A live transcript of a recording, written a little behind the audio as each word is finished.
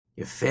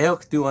Je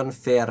feoch du an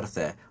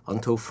ferte, an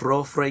to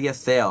frofre je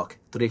theoch,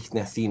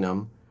 drichtne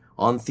thinum,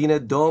 an thine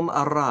dom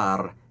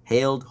arar,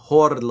 held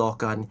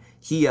hordlokan,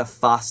 hia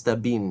fasta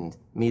bind,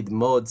 mid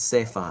mod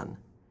sefan.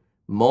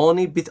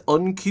 Moni bith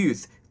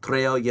uncuth,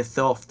 treo je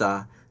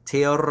thofta,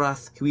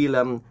 teorath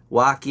huilam,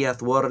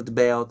 wakiath word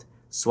beot,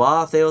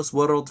 swatheos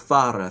world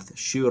fareth,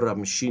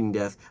 shuram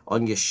shindeth,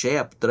 on je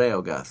shep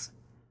dreogath.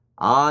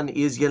 An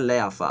is je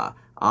leafa,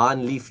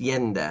 an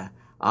liefjende,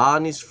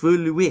 an is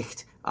full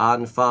wicht,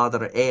 an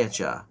father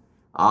echa,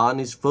 an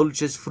is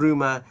fulches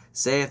fruma,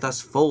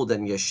 sethas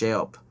folden je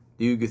shep,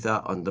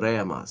 dugitha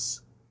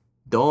andremas.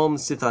 Dom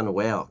sithan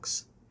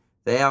welks,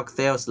 theok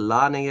theos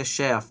lane je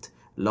sheft,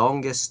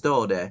 longe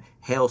stode,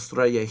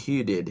 helstra je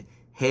hudid,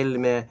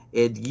 helme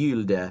ed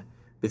gilde,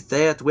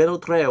 bethet wel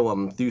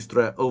trewum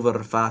thustra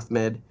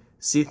overfathmed,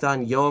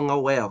 sithan jonga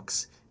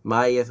welks,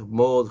 maeth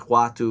mod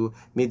huatu,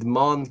 mid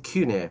mon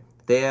cune,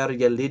 there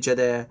je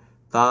ligede,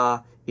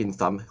 tha in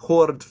tham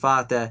hord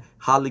fate,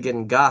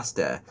 halligen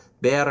gaste,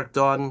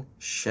 bergton,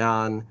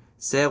 shan,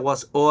 se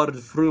was ord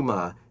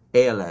fruma,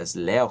 eles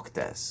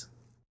leoctes.